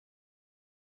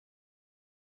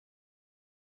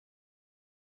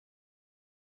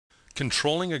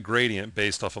Controlling a gradient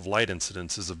based off of light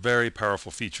incidence is a very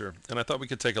powerful feature, and I thought we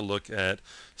could take a look at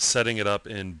setting it up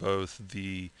in both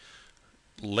the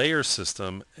layer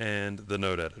system and the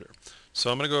node editor. So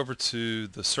I'm going to go over to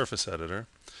the surface editor,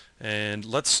 and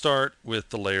let's start with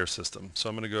the layer system. So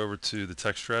I'm going to go over to the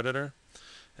texture editor,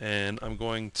 and I'm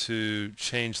going to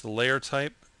change the layer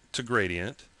type to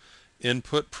gradient,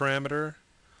 input parameter,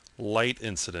 light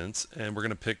incidence, and we're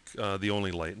going to pick the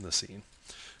only light in the scene.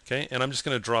 Okay, and I'm just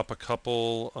going to drop a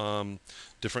couple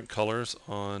different colors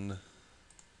on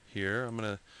here. I'm going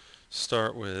to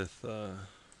start with kind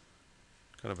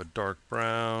of a dark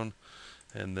brown,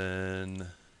 and then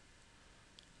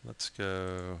let's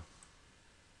go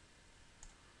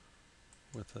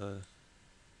with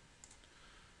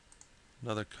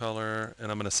another color,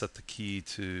 and I'm going to set the key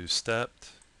to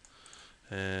stepped,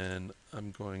 and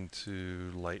I'm going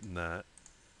to lighten that,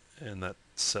 and that's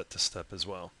set to step as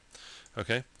well.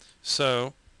 Okay,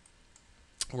 so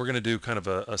we're going to do kind of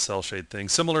a cell shade thing,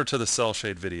 similar to the cell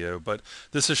shade video, but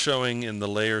this is showing in the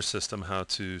layer system how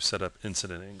to set up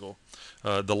incident angle,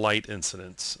 the light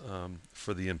incidence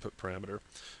for the input parameter.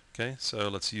 Okay, so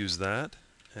let's use that,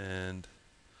 and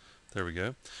there we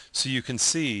go. So you can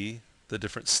see the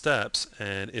different steps,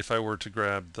 and if I were to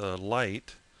grab the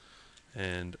light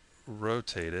and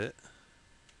rotate it,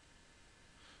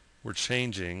 we're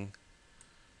changing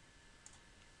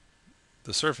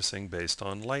the surfacing based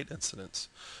on light incidence.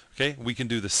 Okay, we can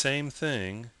do the same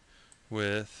thing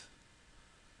with,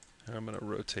 I'm going to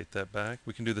rotate that back.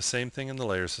 We can do the same thing in the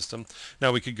layer system.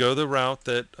 Now we could go the route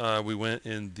that we went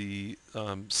in the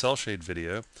cell shade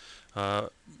video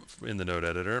in the node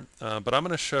editor, but I'm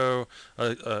going to show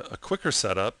a quicker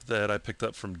setup that I picked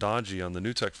up from Dodgy on the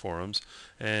NewTek forums,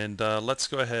 and let's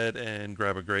go ahead and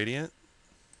grab a gradient.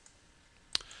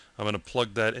 I'm going to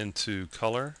plug that into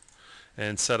color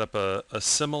and set up a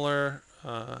similar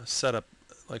setup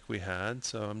like we had.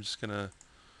 So I'm just going to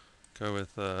go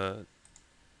with kind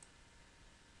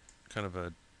of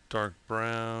a dark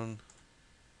brown.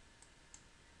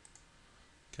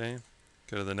 Okay,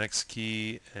 go to the next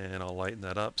key and I'll lighten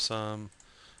that up some,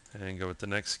 and go with the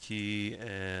next key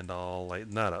and I'll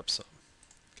lighten that up some.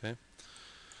 Okay,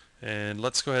 and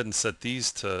let's go ahead and set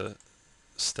these to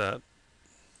step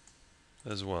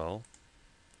as well.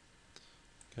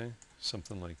 Okay,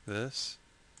 something like this.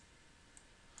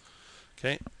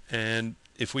 Okay, and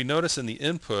if we notice in the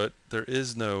input,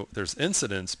 there's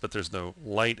incidence, but there's no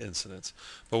light incidence.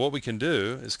 But what we can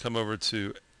do is come over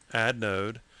to Add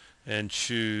Node and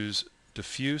choose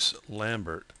Diffuse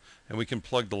Lambert, and we can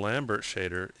plug the Lambert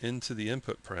shader into the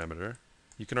input parameter.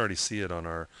 You can already see it on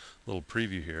our little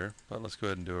preview here, but let's go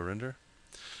ahead and do a render.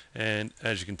 And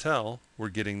as you can tell, we're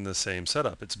getting the same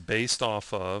setup. It's based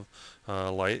off of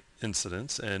light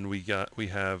incidence, and we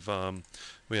have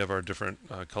our different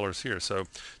colors here. So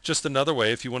just another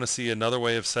way, if you want to see another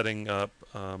way of setting up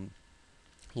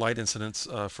light incidence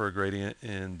for a gradient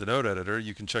in the node editor,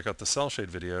 you can check out the cell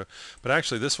shade video. But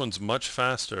actually, this one's much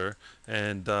faster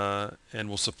and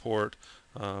will support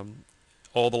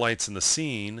all the lights in the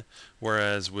scene,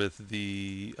 whereas with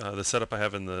the setup I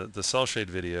have in the cell shade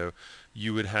video,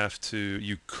 you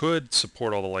could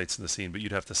support all the lights in the scene, but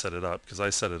you'd have to set it up, because I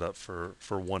set it up for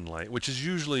one light, which is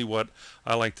usually what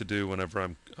I like to do whenever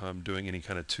I'm doing any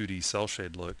kind of 2D cell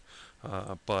shade look.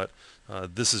 But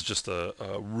this is just a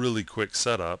really quick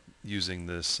setup using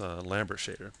this Lambert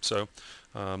shader. So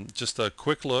just a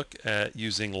quick look at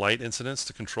using light incidence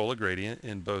to control a gradient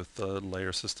in both the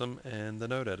layer system and the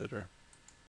node editor.